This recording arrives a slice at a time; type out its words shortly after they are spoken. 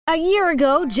A year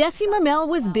ago, Jessie Mermell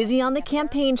was busy on the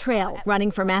campaign trail,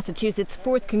 running for Massachusetts'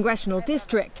 4th Congressional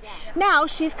District. Now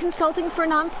she's consulting for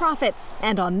nonprofits,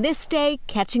 and on this day,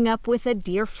 catching up with a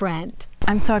dear friend.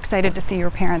 I'm so excited to see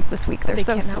your parents this week. They're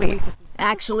so sweet.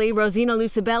 Actually, Rosina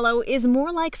Lucibello is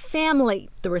more like family,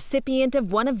 the recipient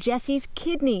of one of Jessie's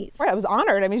kidneys. I was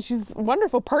honored. I mean, she's a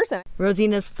wonderful person.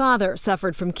 Rosina's father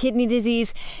suffered from kidney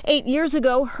disease. 8 years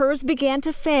ago, hers began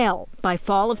to fail. By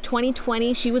fall of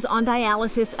 2020, she was on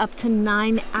dialysis up to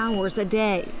 9 hours a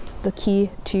day. The key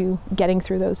to getting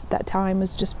through that time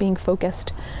was just being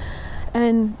focused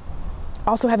and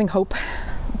also having hope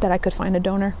that I could find a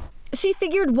donor. She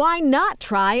figured why not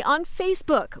try on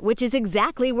Facebook, which is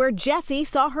exactly where Jessie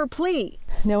saw her plea.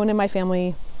 No one in my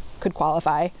family could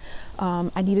qualify.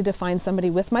 I needed to find somebody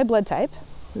with my blood type,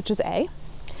 which is A.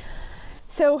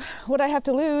 So what I have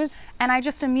to lose? And I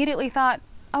just immediately thought,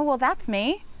 oh, well, that's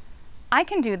me. I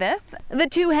can do this. The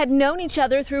two had known each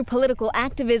other through political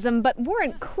activism, but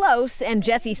weren't close, and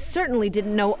Jessie certainly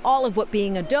didn't know all of what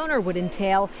being a donor would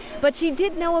entail, but she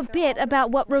did know a bit about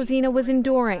what Rosina was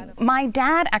enduring. My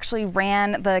dad actually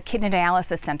ran the kidney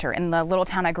dialysis center in the little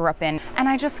town I grew up in, and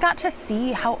I just got to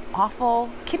see how awful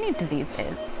kidney disease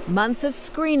is. Months of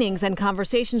screenings and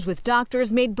conversations with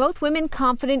doctors made both women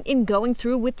confident in going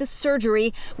through with the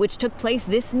surgery, which took place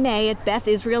this May at Beth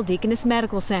Israel Deaconess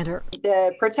Medical Center.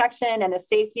 The protection and the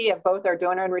safety of both our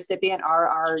donor and recipient are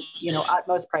our,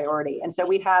 utmost priority. And so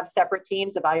we have separate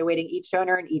teams evaluating each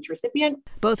donor and each recipient.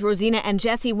 Both Rosina and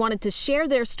Jessie wanted to share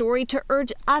their story to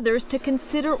urge others to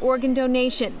consider organ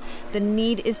donation. The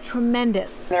need is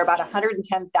tremendous. There are about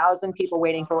 110,000 people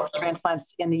waiting for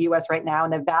transplants in the U.S. right now,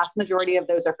 and the vast majority of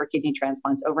those are for kidney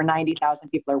transplants. Over 90,000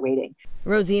 people are waiting.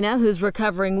 Rosina, who's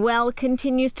recovering well,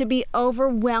 continues to be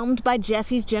overwhelmed by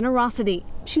Jessie's generosity.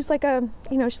 She's like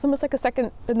she's almost like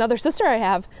another sister I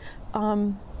have.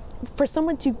 For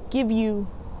someone to give you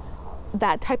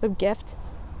that type of gift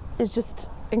is just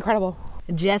incredible.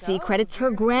 Jessie credits her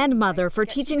grandmother for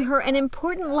teaching her an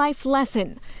important life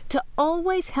lesson: to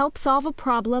always help solve a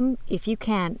problem if you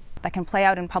can. That can play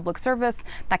out in public service,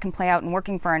 that can play out in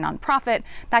working for a nonprofit,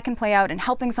 that can play out in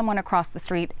helping someone across the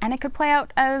street, and it could play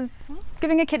out as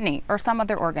giving a kidney or some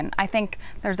other organ. I think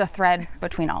there's a thread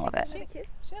between all of it.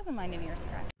 She doesn't mind any of your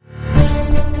scratch.